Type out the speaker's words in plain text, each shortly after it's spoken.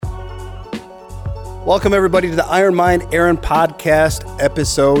Welcome, everybody, to the Iron Mind Aaron Podcast,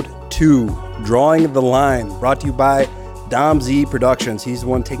 Episode 2, Drawing the Line, brought to you by Dom Z Productions. He's the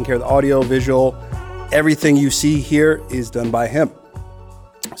one taking care of the audio, visual. Everything you see here is done by him.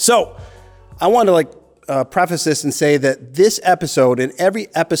 So, I want to preface this and say that this episode and every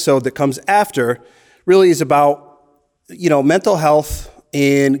episode that comes after really is about, mental health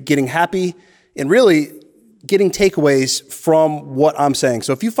and getting happy and really getting takeaways from what I'm saying.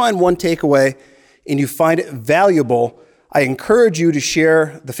 So if you find one takeaway and you find it valuable, I encourage you to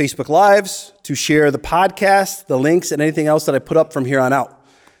share the Facebook Lives, to share the podcast, the links, and anything else that I put up from here on out.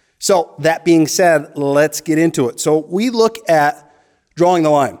 So that being said, let's get into it. So we look at drawing the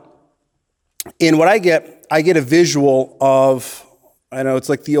line. And what I get a visual of, I know it's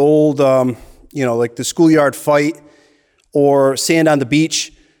like the old, like the schoolyard fight or sand on the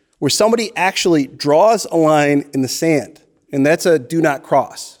beach, where somebody actually draws a line in the sand. And that's a do not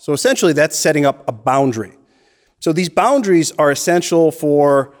cross. So essentially that's setting up a boundary. So these boundaries are essential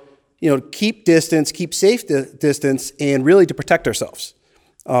for, keep distance, keep safe distance, and really to protect ourselves.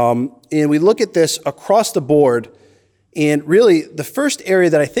 And we look at this across the board. And really the first area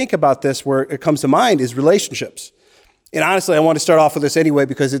that I think about this where it comes to mind is relationships. And honestly, I want to start off with this anyway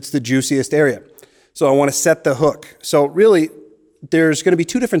because it's the juiciest area. So I want to set the hook. So really there's going to be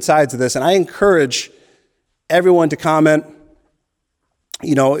two different sides of this. And I encourage everyone to comment.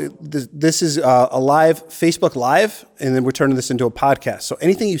 This is a live Facebook Live, and then we're turning this into a podcast. So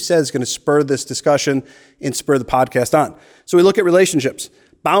anything you said is going to spur this discussion and spur the podcast on. So we look at relationships.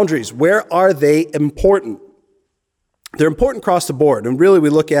 Boundaries, where are they important? They're important across the board. And really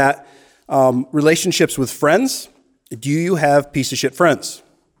we look at relationships with friends. Do you have piece of shit friends?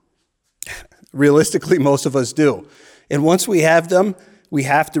 Realistically, most of us do. And once we have them, we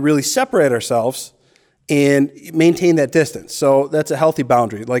have to really separate ourselves and maintain that distance. So that's a healthy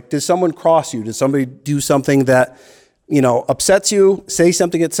boundary. Like, does someone cross you? Does somebody do something that, upsets you, say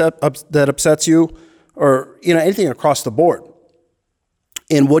something that upsets you, or, anything across the board?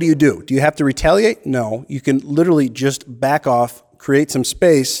 And what do? Do you have to retaliate? No. You can literally just back off, create some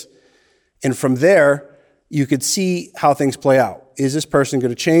space, and from there, you could see how things play out. Is this person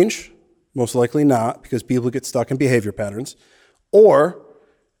going to change? Most likely not, because people get stuck in behavior patterns. Or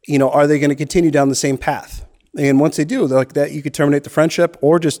are they going to continue down the same path? And once they do, like that, you could terminate the friendship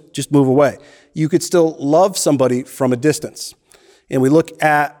or just move away. You could still love somebody from a distance. And we look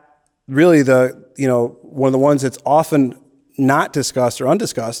at really one of the ones that's often not discussed or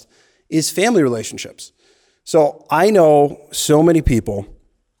undiscussed is family relationships. So I know so many people,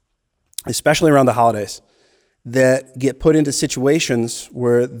 especially around the holidays, that get put into situations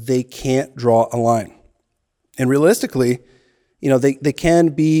where they can't draw a line. And realistically, they can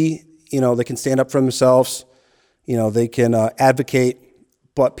be, they can stand up for themselves, they can advocate,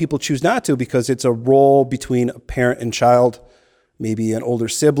 but people choose not to because it's a role between a parent and child, maybe an older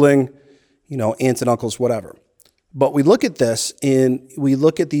sibling, aunts and uncles, whatever. But we look at this and we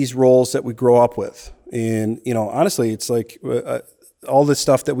look at these roles that we grow up with. And, honestly, it's like all this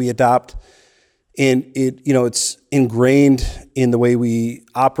stuff that we adopt, and it's ingrained in the way we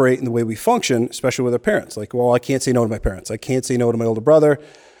operate and the way we function, especially with our parents. Like, well, I can't say no to my parents. I can't say no to my older brother.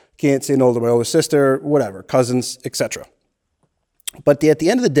 Can't say no to my older sister, whatever, cousins, etc. But at the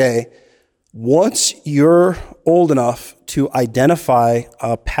end of the day, once you're old enough to identify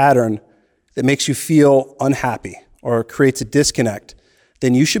a pattern that makes you feel unhappy or creates a disconnect,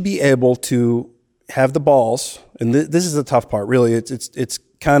 then you should be able to have the balls. And this is the tough part, really. It's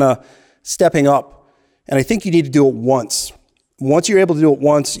kind of stepping up. And I think you need to do it once. Once you're able to do it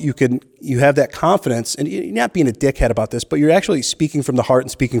once, you have that confidence, and you're not being a dickhead about this, but you're actually speaking from the heart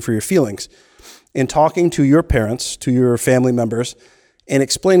and speaking for your feelings and talking to your parents, to your family members, and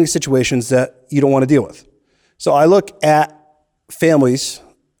explaining situations that you don't want to deal with. So I look at families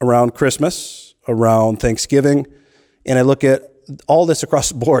around Christmas, around Thanksgiving, and I look at all this across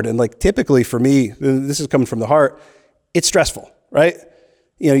the board. And typically for me, this is coming from the heart, it's stressful, right?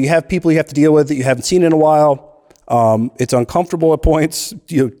 You have people you have to deal with that you haven't seen in a while. It's uncomfortable at points.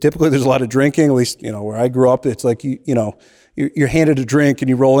 Typically there's a lot of drinking, at least, where I grew up, it's like, you're handed a drink and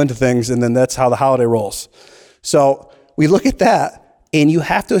you roll into things, and then that's how the holiday rolls. So we look at that, and you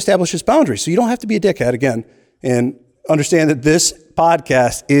have to establish this boundary. So you don't have to be a dickhead again, and understand that this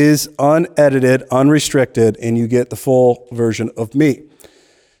podcast is unedited, unrestricted, and you get the full version of me.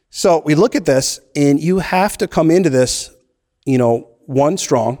 So we look at this, and you have to come into this, one,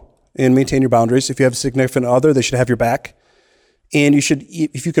 strong and maintain your boundaries. If you have a significant other, they should have your back. And you should,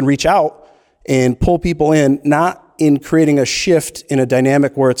 if you can reach out and pull people in, not in creating a shift in a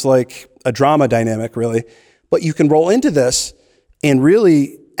dynamic where it's like a drama dynamic, really, but you can roll into this and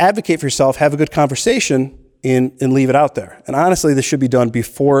really advocate for yourself, have a good conversation, and leave it out there. And honestly, this should be done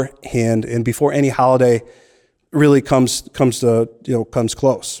beforehand and before any holiday really comes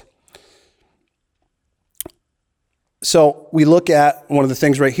close. So we look at one of the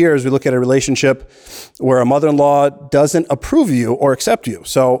things right here is we look at a relationship where a mother-in-law doesn't approve of you or accept you.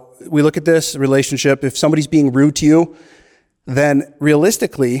 So we look at this relationship. If somebody's being rude to you, then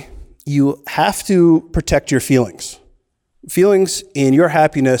realistically, you have to protect your feelings. Feelings and your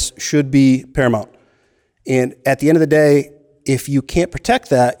happiness should be paramount. And at the end of the day, if you can't protect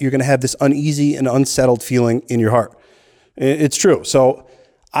that, you're going to have this uneasy and unsettled feeling in your heart. It's true. So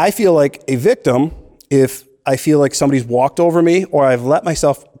I feel like a victim if I feel like somebody's walked over me or I've let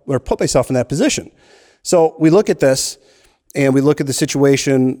myself or put myself in that position. So we look at this and we look at the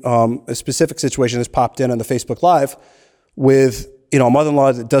situation, a specific situation that's popped in on the Facebook Live with, a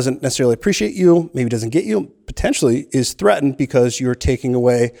mother-in-law that doesn't necessarily appreciate you, maybe doesn't get you, potentially is threatened because you're taking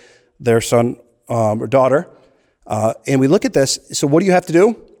away their son or daughter. And we look at this. So what do you have to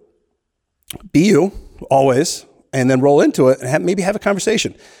do? Be you, always, and then roll into it and maybe have a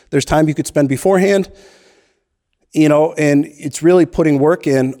conversation. There's time you could spend beforehand, and it's really putting work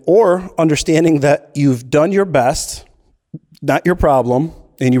in or understanding that you've done your best, not your problem,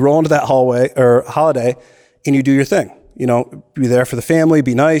 and you roll into that hallway or holiday and you do your thing. Be there for the family,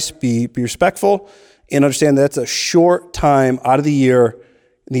 be nice, be respectful, and understand that it's a short time out of the year,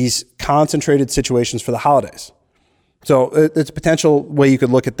 these concentrated situations for the holidays. So it's a potential way you could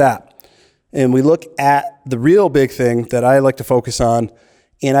look at that. And we look at the real big thing that I like to focus on,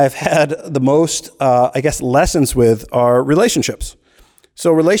 and I've had the most, lessons with are relationships.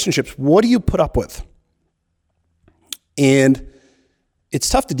 So relationships, what do you put up with? And it's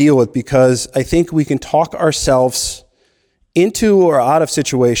tough to deal with because I think we can talk ourselves into or out of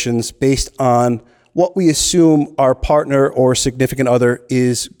situations based on what we assume our partner or significant other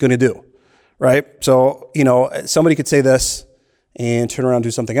is going to do, right? So, somebody could say this and turn around and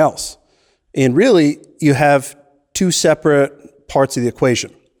do something else. And really, you have two separate parts of the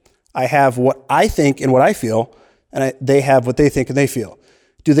equation. I have what I think and what I feel, and they have what they think and they feel.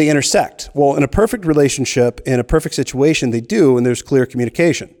 Do they intersect? Well, in a perfect relationship, in a perfect situation, they do, and there's clear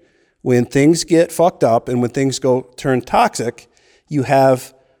communication. When things get fucked up and when things turn toxic, you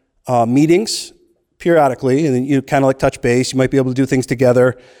have meetings periodically, and then you kind of like touch base. You might be able to do things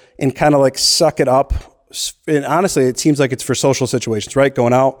together and kind of like suck it up. And honestly, it seems like it's for social situations, right?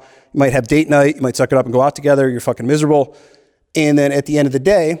 Going out, you might have date night, you might suck it up and go out together. You're fucking miserable. And then at the end of the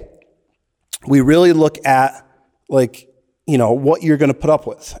day, we really look at what you're going to put up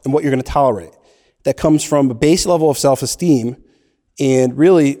with and what you're going to tolerate. That comes from a base level of self-esteem and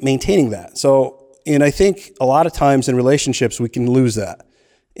really maintaining that. So, and I think a lot of times in relationships, we can lose that.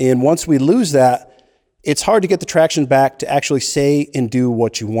 And once we lose that, it's hard to get the traction back to actually say and do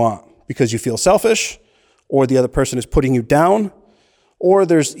what you want because you feel selfish or the other person is putting you down or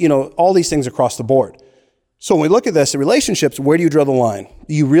there's, all these things across the board. So when we look at this, in relationships, where do you draw the line?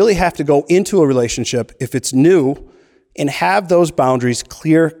 You really have to go into a relationship if it's new and have those boundaries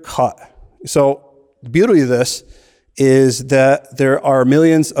clear cut. So the beauty of this is that there are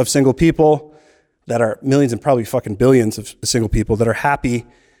millions of single people that are millions and probably fucking billions of single people that are happy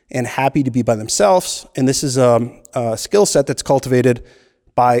to be by themselves. And this is a skill set that's cultivated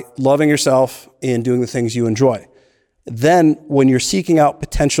by loving yourself and doing the things you enjoy. Then when you're seeking out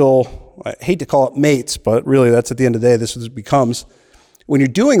potential, I hate to call it mates, but really that's at the end of the day, this is what it becomes. When you're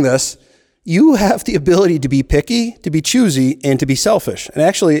doing this, you have the ability to be picky, to be choosy, and to be selfish. And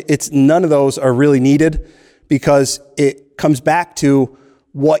actually, none of those are really needed because it comes back to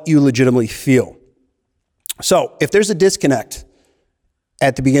what you legitimately feel. So if there's a disconnect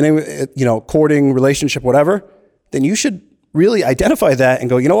at the beginning, courting, relationship, whatever, then you should really identify that and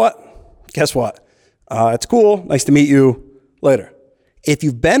go, you know what? Guess what? It's cool. Nice to meet you. Later. If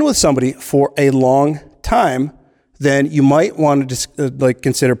you've been with somebody for a long time, then you might want to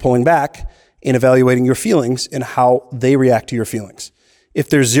consider pulling back and evaluating your feelings and how they react to your feelings. If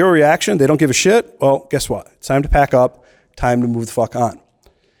there's zero reaction, they don't give a shit, well, guess what? It's time to pack up, time to move the fuck on.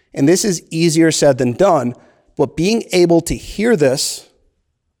 And this is easier said than done, but being able to hear this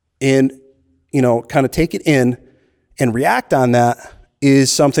and, kind of take it in and react on that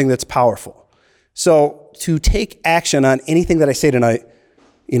is something that's powerful. So to take action on anything that I say tonight,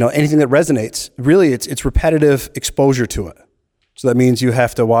 anything that resonates, really it's repetitive exposure to it. So that means you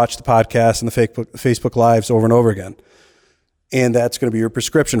have to watch the podcast and the Facebook Lives over and over again. And that's going to be your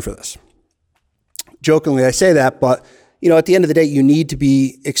prescription for this. Jokingly, I say that, but at the end of the day, you need to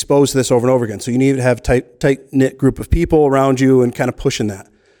be exposed to this over and over again. So you need to have a tight-knit group of people around you and kind of pushing that.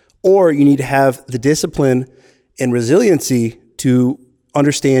 Or you need to have the discipline and resiliency to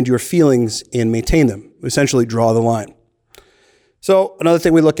understand your feelings and maintain them. Essentially draw the line. So another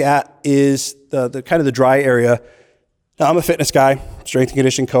thing we look at is the kind of the dry area. Now, I'm a fitness guy, strength and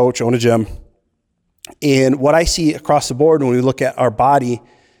conditioning coach, own a gym. And what I see across the board when we look at our body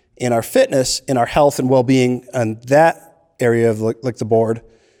and our fitness and our health and well-being on that area of like the board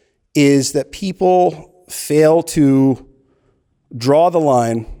is that people fail to draw the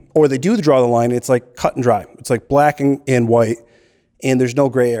line, or they do draw the line. It's like cut and dry. It's like black and white, and there's no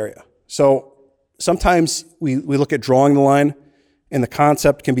gray area. So sometimes we look at drawing the line, and the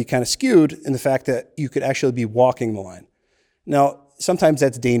concept can be kind of skewed in the fact that you could actually be walking the line. Now, sometimes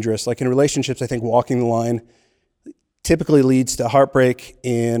that's dangerous. Like in relationships, I think walking the line typically leads to heartbreak,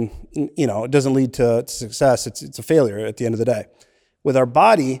 and it doesn't lead to success. It's a failure at the end of the day. With our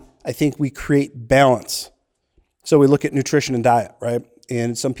body, I think we create balance. So we look at nutrition and diet, right?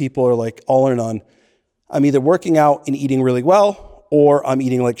 And some people are like all or none. I'm either working out and eating really well, or I'm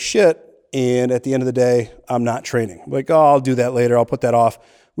eating like shit, and at the end of the day, I'm not training. Like, oh, I'll do that later. I'll put that off.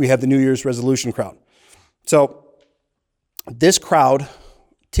 We have the New Year's resolution crowd. So this crowd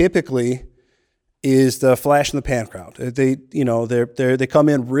typically is the flash in the pan crowd. They come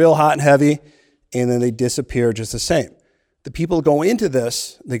in real hot and heavy, and then they disappear just the same. The people who go into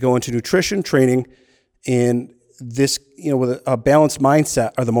this, they go into nutrition, training, and this, with a balanced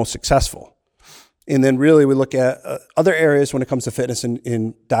mindset are the most successful. And then really we look at other areas when it comes to fitness and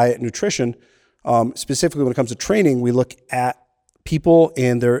in diet and nutrition. Specifically when it comes to training, we look at people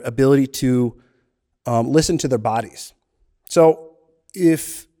and their ability to listen to their bodies. So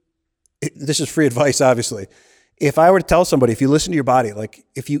this is free advice, obviously. If I were to tell somebody, if you listen to your body, like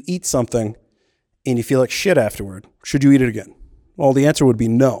if you eat something and you feel like shit afterward, should you eat it again? Well, the answer would be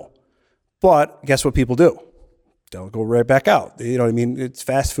no. But guess what people do? They'll go right back out. You know what I mean? It's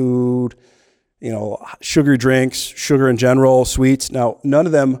fast food, sugary drinks, sugar in general, sweets. Now, none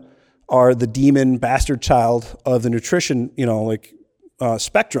of them are the demon bastard child of the nutrition,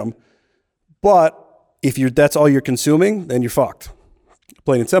 spectrum. But if that's all you're consuming, then you're fucked.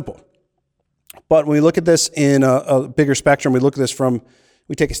 Plain and simple. But when we look at this in a bigger spectrum,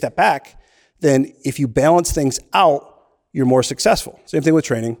 we take a step back, then if you balance things out, you're more successful. Same thing with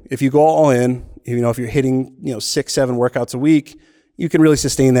training. If you go all in, if you're hitting, 6-7 workouts a week, you can really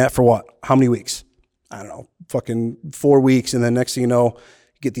sustain that for what? How many weeks? I don't know, fucking 4 weeks. And then next thing you know,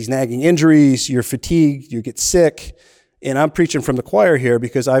 you get these nagging injuries, you're fatigued, you get sick. And I'm preaching from the choir here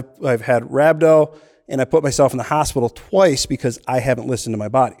because I've had rhabdo, and I put myself in the hospital twice because I haven't listened to my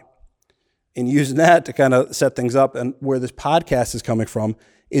body. And using that to kind of set things up, and where this podcast is coming from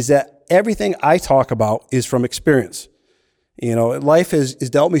is that everything I talk about is from experience. Life has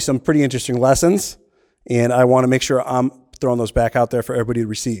dealt me some pretty interesting lessons, and I want to make sure I'm throwing those back out there for everybody to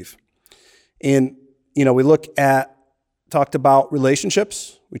receive. And, we talked about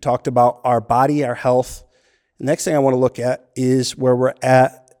relationships. We talked about our body, our health. The next thing I want to look at is where we're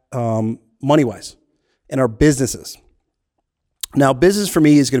at money-wise in our businesses. Now, business for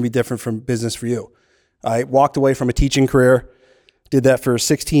me is going to be different from business for you. I walked away from a teaching career, did that for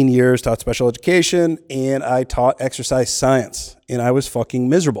 16 years, taught special education, and I taught exercise science, and I was fucking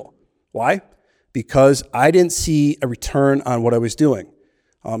miserable. Why? Because I didn't see a return on what I was doing.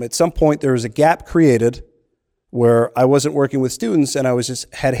 At some point, there was a gap created where I wasn't working with students, and I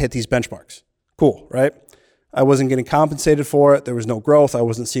had to hit these benchmarks. Cool, right? I wasn't getting compensated for it. There was no growth. I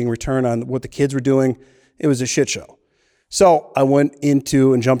wasn't seeing return on what the kids were doing. It was a shit show. So I went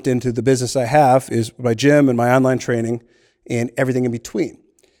into and jumped into the business I have, is my gym and my online training and everything in between.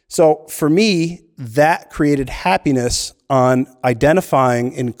 So for me, that created happiness on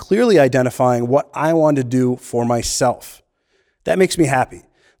identifying and clearly identifying what I wanted to do for myself. That makes me happy.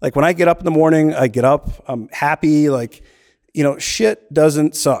 Like when I get up in the morning, I'm happy. Like, shit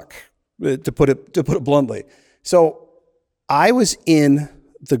doesn't suck, to put it bluntly. So I was in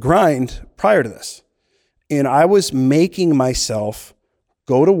the grind prior to this, and I was making myself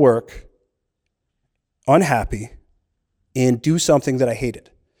go to work unhappy and do something that I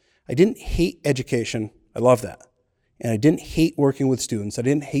hated. I didn't hate education. I love that. And I didn't hate working with students. I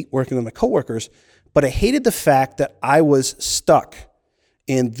didn't hate working with my coworkers, but I hated the fact that I was stuck.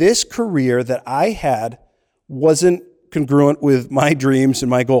 And this career that I had wasn't congruent with my dreams and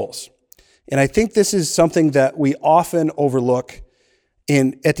my goals. And I think this is something that we often overlook.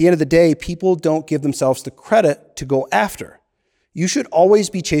 And at the end of the day, people don't give themselves the credit to go after. You should always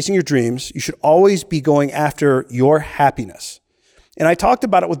be chasing your dreams. You should always be going after your happiness. And I talked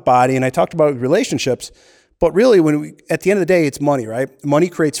about it with body, and I talked about it with relationships. But really, at the end of the day, it's money, right? Money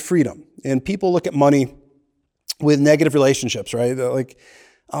creates freedom. And people look at money with negative relationships, right? They're like,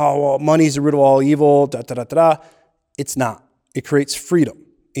 oh, well, money's the root of all evil, da, da, da, da, da. It's not. it creates freedom.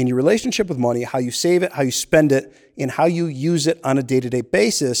 In your relationship with money, how you save it, how you spend it, and how you use it on a day-to-day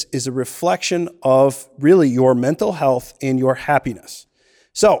basis is a reflection of really your mental health and your happiness.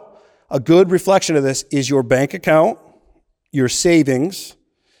 So a good reflection of this is your bank account, your savings,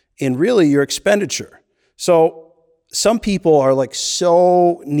 and really your expenditure. So some people are like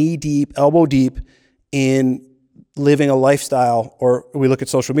so knee-deep, elbow-deep in living a lifestyle, or we look at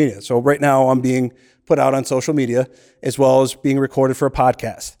social media. So right now I'm being put out on social media as well as being recorded for a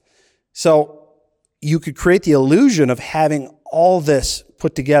podcast. So you could create the illusion of having all this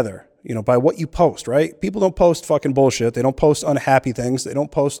put together, by what you post, right? People don't post fucking bullshit. They don't post unhappy things. They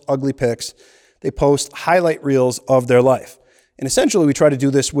don't post ugly pics. They post highlight reels of their life. And essentially we try to do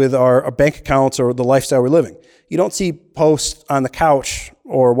this with our bank accounts or the lifestyle we're living. You don't see posts on the couch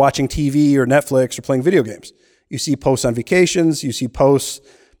or watching TV or Netflix or playing video games. You see posts on vacations. You see posts,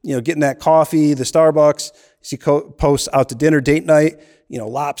 getting that coffee, the Starbucks. You see posts out to dinner, date night,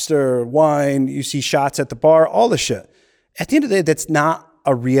 lobster, wine. You see shots at the bar, all this shit. At the end of the day, that's not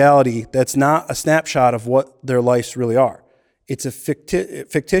a reality. That's not a snapshot of what their lives really are. It's a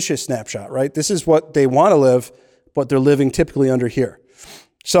fictitious snapshot, right? This is what they want to live, but they're living typically under here.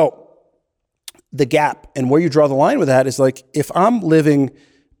 So the gap and where you draw the line with that is like, if I'm living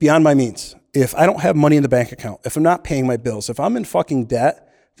beyond my means, if I don't have money in the bank account, if I'm not paying my bills, if I'm in fucking debt,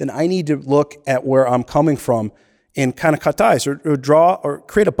 then I need to look at where I'm coming from and kind of cut ties or draw or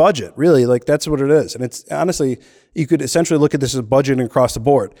create a budget. Really, like that's what it is. And it's honestly, you could essentially look at this as budgeting across the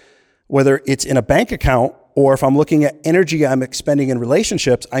board, whether it's in a bank account or if I'm looking at energy I'm expending in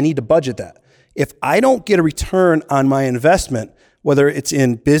relationships, I need to budget that. If I don't get a return on my investment, whether it's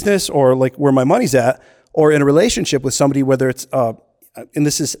in business or like where my money's at, or in a relationship with somebody, whether it's, and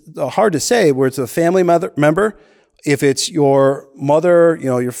this is hard to say, where it's a family member, if it's your mother,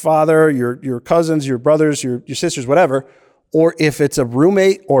 your father, your cousins, your brothers, your sisters, whatever, or if it's a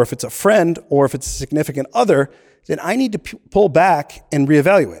roommate, or if it's a friend, or if it's a significant other, then I need to pull back and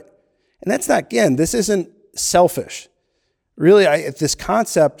reevaluate. And that's not, again, this isn't selfish. Really, if this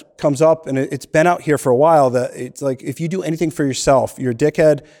concept comes up, and it's been out here for a while, that it's like, if you do anything for yourself, you're a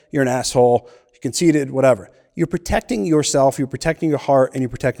dickhead, you're an asshole, you're conceited, whatever. You're protecting yourself, you're protecting your heart, and you're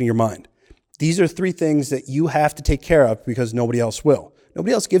protecting your mind. These are three things that you have to take care of because nobody else will.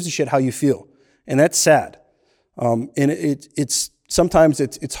 Nobody else gives a shit how you feel. And that's sad. And it's sometimes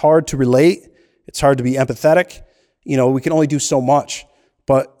it's hard to relate. It's hard to be empathetic. We can only do so much.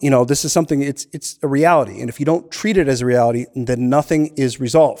 But, this is something, it's a reality. And if you don't treat it as a reality, then nothing is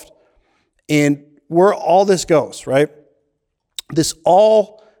resolved. And where all this goes, right? This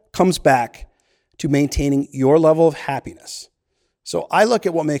all comes back to maintaining your level of happiness. So I look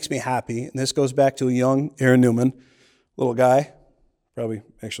at what makes me happy, and this goes back to a young Aaron Newman, little guy, probably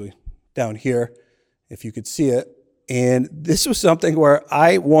actually down here, if you could see it. And this was something where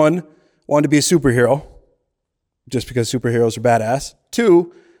I, one, wanted to be a superhero, just because superheroes are badass.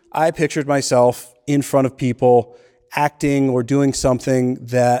 Two, I pictured myself in front of people acting or doing something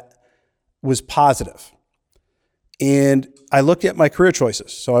that was positive. And I looked at my career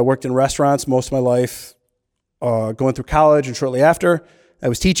choices. So I worked in restaurants most of my life, going through college, and shortly after, I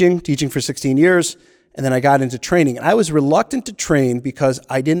was teaching for 16 years, and then I got into training. And I was reluctant to train because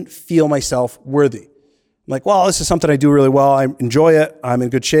I didn't feel myself worthy. I'm like, well, this is something I do really well. I enjoy it. I'm in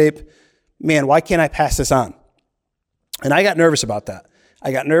good shape. Man, why can't I pass this on? And I got nervous about that.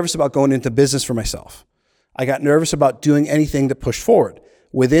 I got nervous about going into business for myself. I got nervous about doing anything to push forward.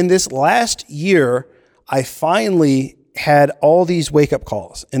 Within this last year, I finally had all these wake-up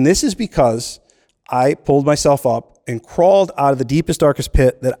calls. And this is because I pulled myself up and crawled out of the deepest, darkest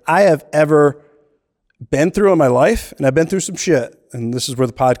pit that I have ever been through in my life. And I've been through some shit. And this is where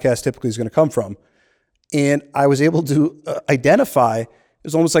the podcast typically is going to come from. And I was able to identify, it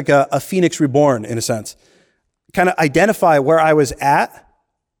was almost like a phoenix reborn in a sense, kind of identify where I was at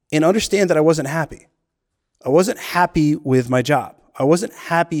and understand that I wasn't happy. I wasn't happy with my job. I wasn't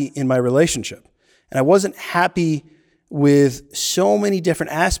happy in my relationship. And I wasn't happy with so many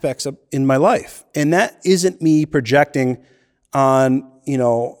different aspects in my life. And that isn't me projecting on,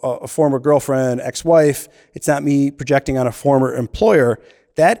 a former girlfriend, ex-wife. It's not me projecting on a former employer.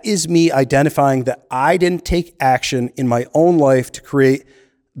 That is me identifying that I didn't take action in my own life to create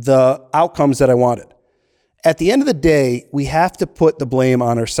the outcomes that I wanted. At the end of the day, we have to put the blame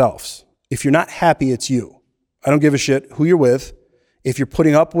on ourselves. If you're not happy, it's you. I don't give a shit who you're with. If you're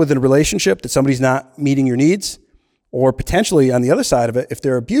putting up with a relationship that somebody's not meeting your needs, or potentially on the other side of it, if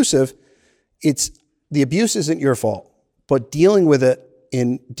they're abusive, the abuse isn't your fault, but dealing with it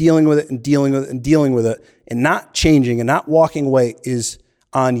and dealing with it and dealing with it and dealing with it and not changing and not walking away is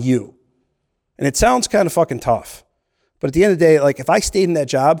on you. And it sounds kind of fucking tough, But at the end of the day, like if I stayed in that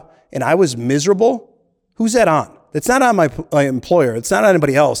job and I was miserable, who's that on? It's not on my employer. It's not on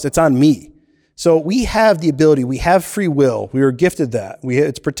anybody else. It's on me. So we have the ability. We have free will. We were gifted that.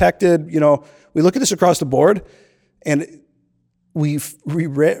 It's protected. You know, we look at this across the board, and we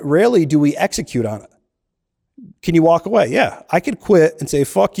rarely do we execute on it. Can you walk away? Yeah, I could quit and say,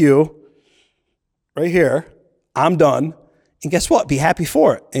 fuck you, right here. I'm done. And guess what? Be happy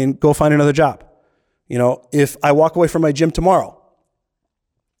for it and go find another job. You know, if I walk away from my gym tomorrow,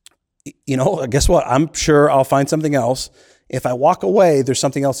 you know, guess what? I'm sure I'll find something else. If I walk away, there's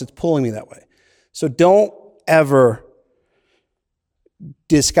something else that's pulling me that way. So don't ever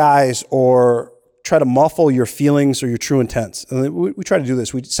disguise or try to muffle your feelings or your true intents. And we try to do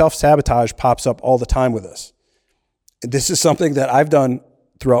this. Self-sabotage pops up all the time with us. This is something that I've done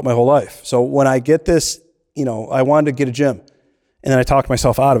throughout my whole life. So when I get this, you know, I wanted to get a gym and then I talked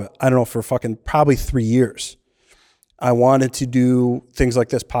myself out of it. I don't know, for probably 3 years. I wanted to do things like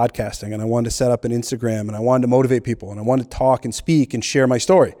this, podcasting, and I wanted to set up an Instagram, and I wanted to motivate people, and I wanted to talk and speak and share my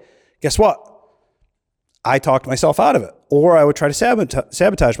story. Guess what? I talked myself out of it, or I would try to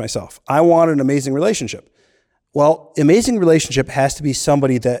sabotage myself. I wanted an amazing relationship. Well, amazing relationship has to be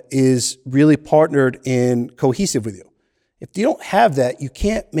somebody that is really partnered and cohesive with you. If you don't have that, you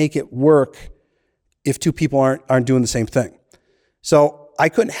can't make it work if two people aren't doing the same thing. So I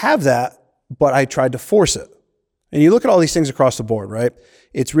couldn't have that, but I tried to force it. And you look at all these things across the board, right?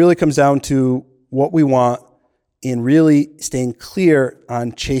 It really comes down to what we want and really staying clear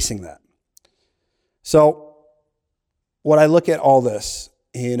on chasing that. So when I look at all this,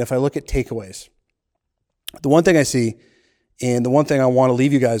 and if I look at takeaways, the one thing I see, and the one thing I want to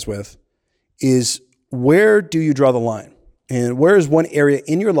leave you guys with, is where do you draw the line? And where is one area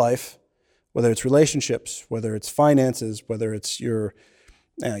in your life, whether it's relationships, whether it's finances, whether it's your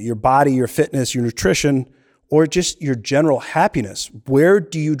body, your fitness, your nutrition, or just your general happiness, where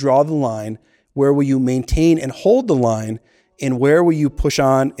do you draw the line? Where will you maintain and hold the line? And where will you push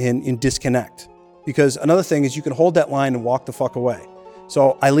on and disconnect? Because another thing is you can hold that line and walk the fuck away.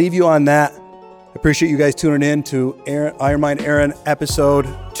 So I leave you on that. I appreciate you guys tuning in to Iron Mind Aaron episode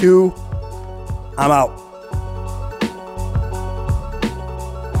 2. I'm out.